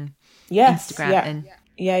Year on Instagram.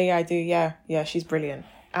 Yeah, I do. Yeah, she's brilliant.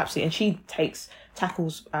 Absolutely. And she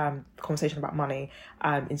tackles conversation about money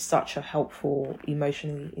in such a helpful,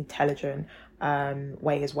 emotionally intelligent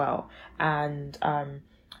way as well. And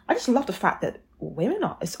I just love the fact that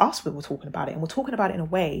it's us that we're talking about it, and we're talking about it in a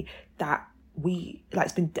way that we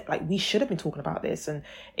should have been talking about this. And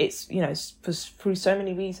it's, you know, through so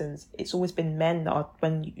many reasons, it's always been men that are,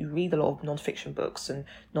 when you read a lot of non-fiction books and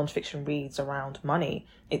non-fiction reads around money,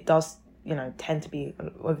 it does, you know, tend to be,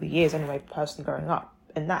 over the years anyway, personally growing up,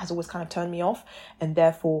 and that has always kind of turned me off, and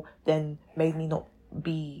therefore then made me not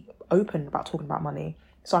be open about talking about money.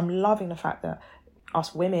 So I'm loving the fact that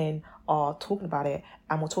us women are talking about it,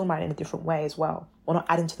 and we're talking about it in a different way as well. We're not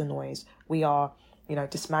adding to the noise. We are, you know,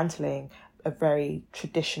 dismantling a very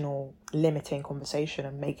traditional, limiting conversation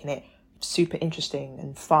and making it super interesting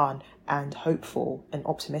and fun and hopeful and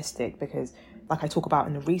optimistic, because like I talk about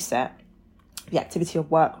in the reset, the activity of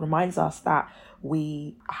work reminds us that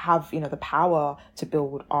we have, the power to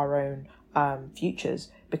build our own futures,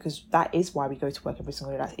 because that is why we go to work every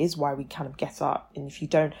single day. That is why we kind of get up. And if you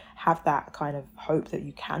don't have that kind of hope that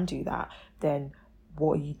you can do that, then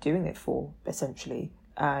what are you doing it for, essentially?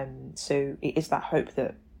 So it is that hope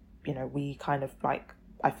that, we kind of like,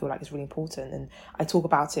 I feel like is really important. And I talk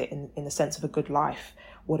about it in the sense of a good life.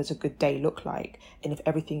 What does a good day look like? And if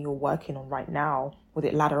everything you're working on right now, would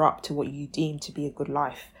it ladder up to what you deem to be a good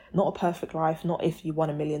life? Not a perfect life, not if you won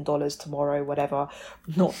 $1 million tomorrow, whatever,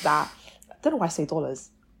 not that. I don't know why I say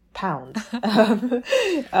dollars, pounds.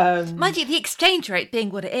 Mind you, the exchange rate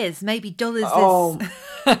being what it is, maybe dollars is... Oh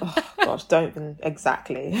gosh, don't even,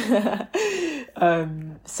 exactly.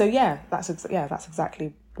 So that's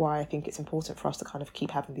exactly why I think it's important for us to kind of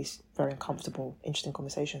keep having these very uncomfortable, interesting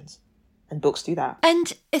conversations. And books do that.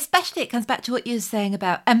 And especially it comes back to what you were saying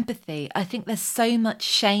about empathy. I think there's so much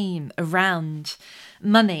shame around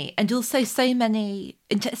money, and also so many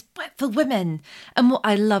for women. And what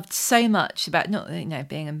I loved so much about, not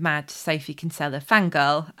being a mad Sophie Kinsella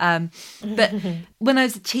fangirl, but when I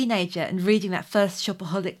was a teenager and reading that first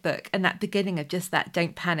Shopaholic book and that beginning of just that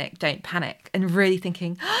don't panic, and really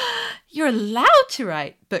thinking, you're allowed to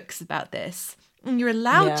write books about this. And you're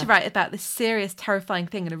allowed to write about this serious, terrifying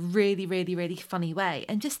thing in a really, really, really funny way.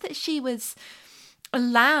 And just that she was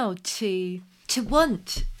allowed to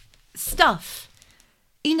want stuff,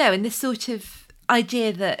 and this sort of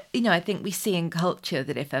idea that, I think we see in culture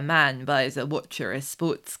that if a man buys a watch or a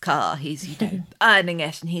sports car, he's, earning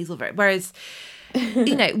it and he's all right. Whereas,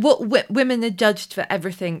 what women are judged for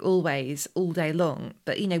everything always, all day long.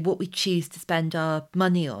 But, what we choose to spend our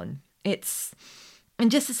money on, and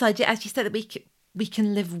just this idea, as you said, that we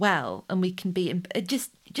can live well, and we can be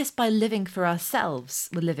just by living for ourselves,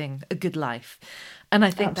 we're living a good life. And I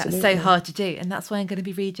think that's so hard to do, and that's why I'm going to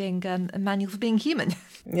be reading A Manual for Being Human.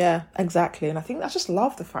 Yeah, exactly. And I think I just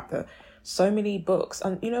love the fact that so many books,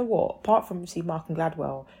 and you know what, apart from Malcolm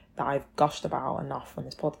Gladwell that I've gushed about enough on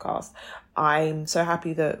this podcast, I'm so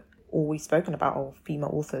happy that all we've spoken about are female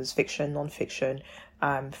authors, fiction, non-fiction,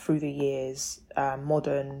 through the years,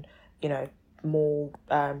 modern, more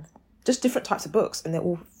just different types of books, and they're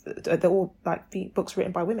all like the books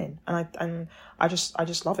written by women, and I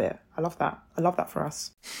just love it. I love that for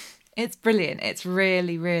us. It's brilliant. It's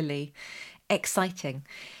really, really exciting.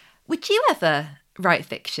 Would you ever write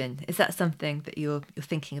fiction? Is that something that you're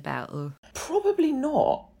thinking about? Or probably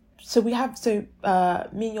not. So me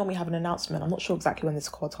and Yomi have an announcement. I'm not sure exactly when this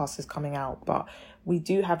podcast is coming out, but we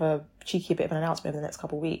do have a cheeky bit of an announcement over the next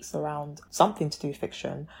couple of weeks around something to do with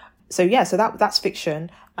fiction. So that's fiction,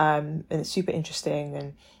 and it's super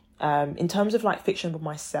interesting. And in terms of like fiction with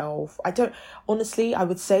myself, I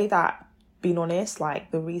would say that, being honest,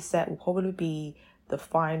 like The Reset will probably be the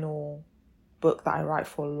final book that I write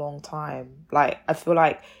for a long time. Like I feel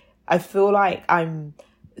like I'm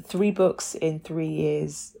 3 books in 3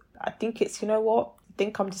 years. I think it's, I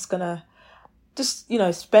think I'm just gonna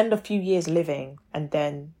spend a few years living and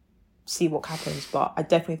then see what happens. But I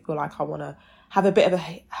definitely feel like I want to have a bit of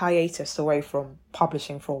a hiatus away from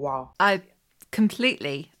publishing for a while. I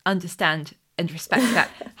completely understand and respect that.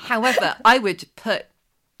 However, I would put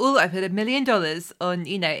 $1 million on,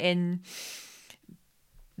 in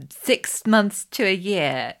 6 months to a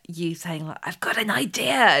year, you saying, like, I've got an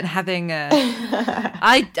idea, and having a...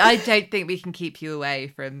 I don't think we can keep you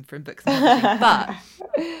away from books and publishing, but,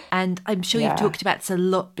 and I'm sure you've talked about this a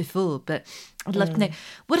lot before, but I'd love to know,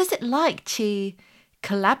 what is it like to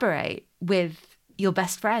collaborate with your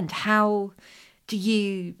best friend? How do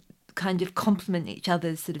you kind of complement each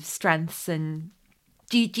other's sort of strengths, and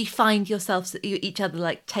do you find yourselves each other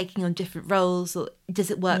like taking on different roles, or does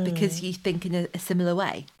it work because you think in a similar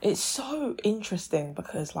way? It's so interesting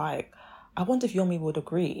because, like, I wonder if Yomi would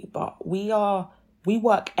agree, but we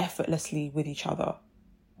work effortlessly with each other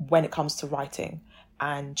when it comes to writing,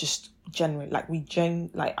 and just generally, like,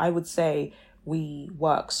 I would say we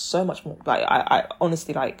work so much more. Like, I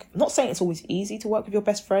honestly, like, I'm not saying it's always easy to work with your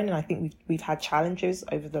best friend, and I think we've had challenges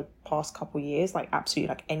over the past couple of years, like absolutely,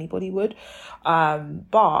 like anybody would.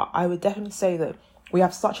 But I would definitely say that we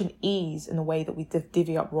have such an ease in the way that we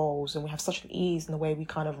divvy up roles, and we have such an ease in the way we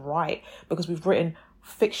kind of write, because we've written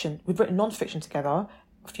non-fiction together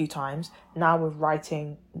a few times. Now we're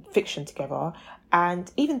writing fiction together,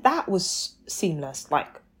 and even that was seamless.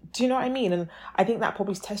 Like, do you know what I mean? And I think that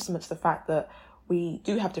probably is testament to the fact that we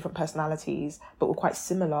do have different personalities, but we're quite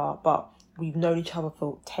similar, but we've known each other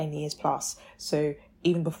for 10 years plus. So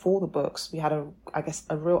even before the books, we had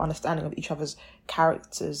a real understanding of each other's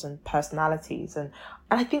characters and personalities. And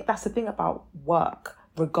I think that's the thing about work,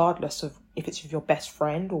 regardless of if it's with your best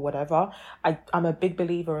friend or whatever. I'm a big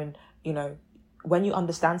believer in, you know, when you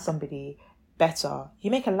understand somebody better,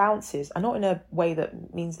 you make allowances, and not in a way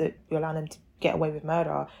that means that you're allowing them to get away with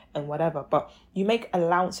murder and whatever, but you make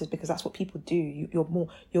allowances because that's what people do.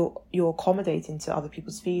 You're accommodating to other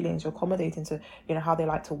people's feelings, you're accommodating to, you know, how they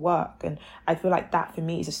like to work. And I feel like that for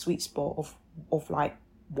me is a sweet spot of like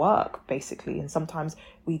work, basically. And sometimes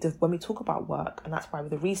when we talk about work, and that's why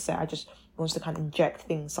with the reset, I just want to kind of inject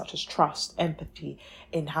things such as trust, empathy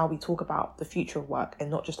in how we talk about the future of work,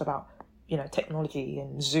 and not just about, you know, technology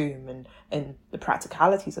and Zoom and the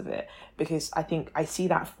practicalities of it. Because I think I see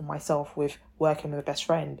that for myself with working with a best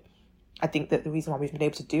friend. I think that the reason why we've been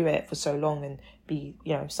able to do it for so long and be,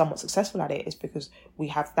 you know, somewhat successful at it is because we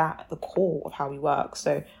have that at the core of how we work.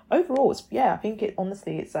 So overall, I think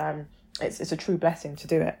it's a true blessing to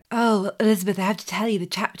do it. Oh, Elizabeth, I have to tell you, the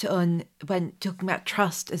chapter on when talking about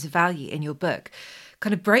trust as a value in your book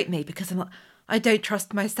kind of broke me, because I'm like, I don't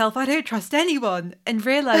trust myself, I don't trust anyone. And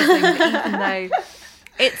realising that even though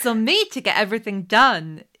it's on me to get everything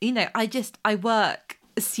done, you know, I work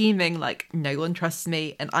assuming like no one trusts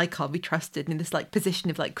me and I can't be trusted, in this like position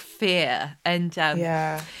of like fear. And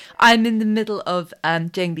I'm in the middle of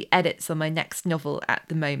doing the edits on my next novel at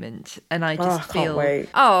the moment, and I just feel,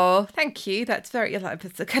 oh, thank you, that's very, like, I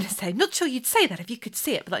was going to say, not sure you'd say that if you could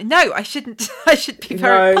see it, but like, no, I shouldn't. I should be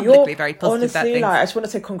very publicly very positive about things. Like, I just want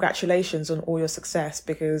to say congratulations on all your success,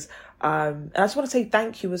 because and I just want to say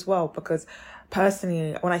thank you as well, because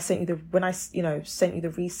personally, when I sent you the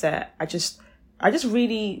reset, I just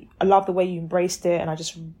really love the way you embraced it. And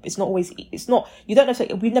you don't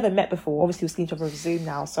know, we've never met before. Obviously, we've seen each other over Zoom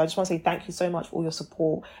now. So I just want to say thank you so much for all your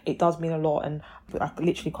support. It does mean a lot. And I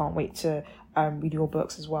literally can't wait to read your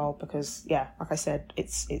books as well, because, yeah, like I said,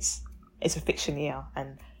 it's a fiction year,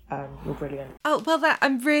 and you're brilliant. Oh, well,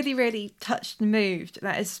 I'm really, really touched and moved.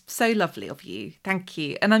 That is so lovely of you. Thank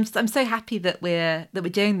you. And I'm so happy that we're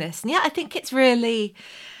doing this. And yeah, I think it's lonely.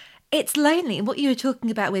 And what you were talking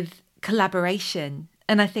about with collaboration,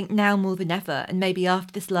 and I think now more than ever, and maybe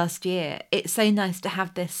after this last year, it's so nice to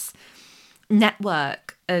have this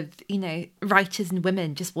network of, you know, writers and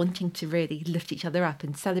women just wanting to really lift each other up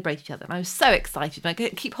and celebrate each other. And I was so excited. I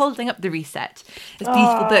keep holding up the reset, this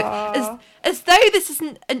beautiful book, as though this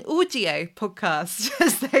isn't an audio podcast,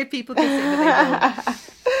 as though people can see it.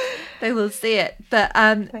 They will see it. But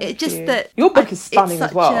it just you. That your book is stunning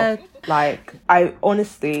as well. Like, I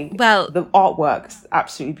honestly, the artwork is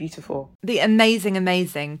absolutely beautiful. The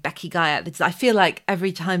amazing Becky Guyatt. I feel like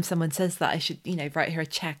every time someone says that, I should, you know, write her a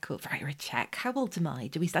check. How old am I? I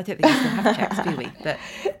don't think we still have checks, do we? But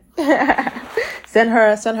send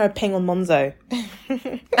her a ping on Monzo.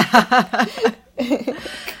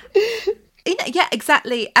 You know, yeah,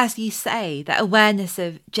 exactly as you say, that awareness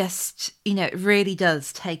of just, you know, it really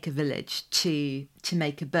does take a village to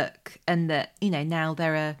make a book, and that, you know, now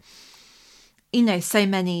there are, you know, so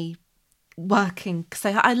many working. So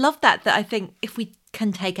I love that I think if we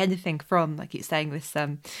can take anything from, like you're saying,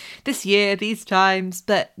 this year, these times,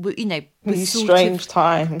 but, you know, these strange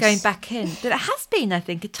times, going back in, that it has been, I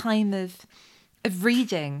think, a time of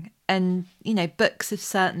reading, and, you know, books have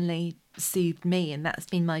certainly soothed me, and that's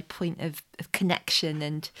been my point of connection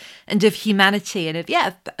and of humanity, and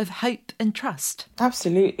of hope and trust.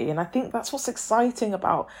 Absolutely. And I think that's what's exciting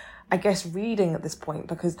about, I guess, reading at this point,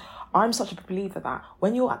 because I'm such a believer that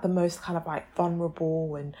when you're at the most kind of like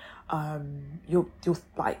vulnerable, and you're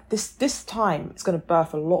like this time, it's going to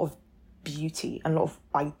birth a lot of beauty and a lot of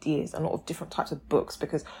ideas and a lot of different types of books,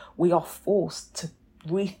 because we are forced to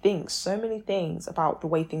rethink so many things about the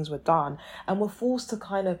way things were done, and we're forced to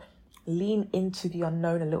kind of lean into the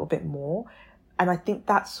unknown a little bit more. And I think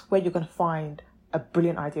that's where you're going to find a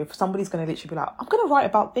brilliant idea. If somebody's going to literally be like, I'm going to write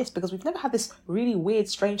about this because we've never had this really weird,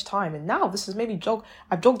 strange time, and now this has maybe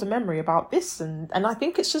I've jogged a memory about this, and I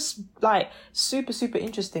think it's just like super, super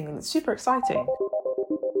interesting, and it's super exciting.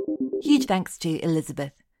 Huge thanks to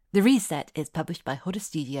Elizabeth. The Reset is published by Hodder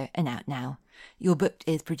Studio and out now. Your Book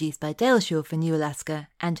is produced by Dale Shaw for New Alaska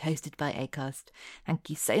and hosted by Acast. Thank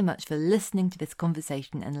you so much for listening to this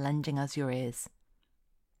conversation and lending us your ears.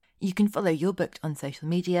 You can follow Your Booked on social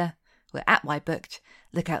media. We're at YBooked.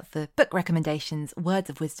 Look out for book recommendations, words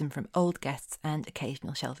of wisdom from old guests, and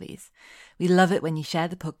occasional shelfies. We love it when you share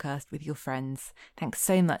the podcast with your friends. Thanks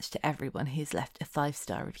so much to everyone who's left a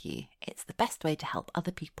 5-star review. It's the best way to help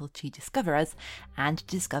other people to discover us and to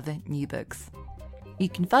discover new books. You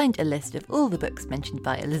can find a list of all the books mentioned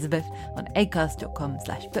by Elizabeth on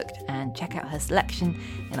acast.com/booked and check out her selection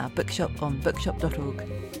in our bookshop on bookshop.org.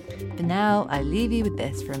 For now, I leave you with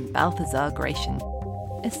this from Balthazar Gracian.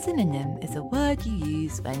 A synonym is a word you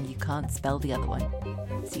use when you can't spell the other one.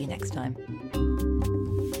 See you next time.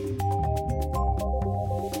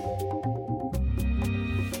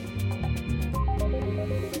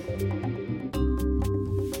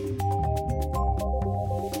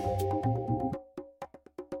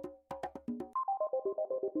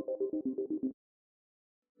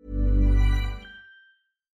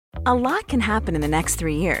 A lot can happen in the next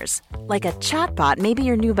 3 years. Like a chatbot may be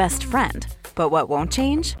your new best friend. But what won't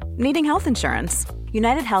change? Needing health insurance.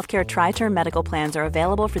 United Healthcare Tri-Term Medical Plans are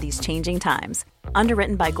available for these changing times.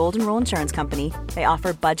 Underwritten by Golden Rule Insurance Company, they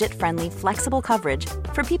offer budget-friendly, flexible coverage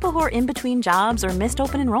for people who are in between jobs or missed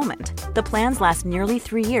open enrollment. The plans last nearly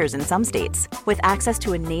 3 years in some states, with access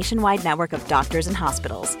to a nationwide network of doctors and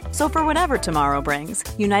hospitals. So for whatever tomorrow brings,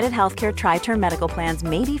 United Healthcare Tri-Term Medical Plans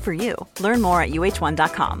may be for you. Learn more at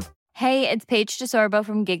uh1.com. Hey, it's Paige DeSorbo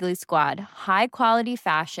from Giggly Squad. High quality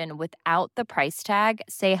fashion without the price tag.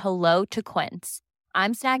 Say hello to Quince.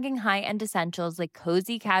 I'm snagging high-end essentials like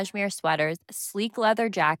cozy cashmere sweaters, sleek leather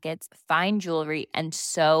jackets, fine jewelry, and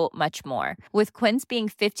so much more. With Quince being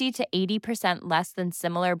 50 to 80% less than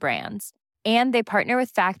similar brands. And they partner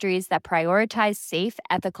with factories that prioritize safe,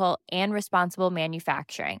 ethical, and responsible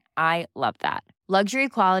manufacturing. I love that. Luxury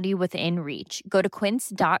quality within reach. Go to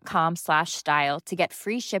quince.com/style to get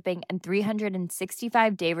free shipping and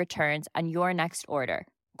 365-day returns on your next order.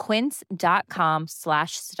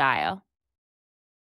 Quince.com/style.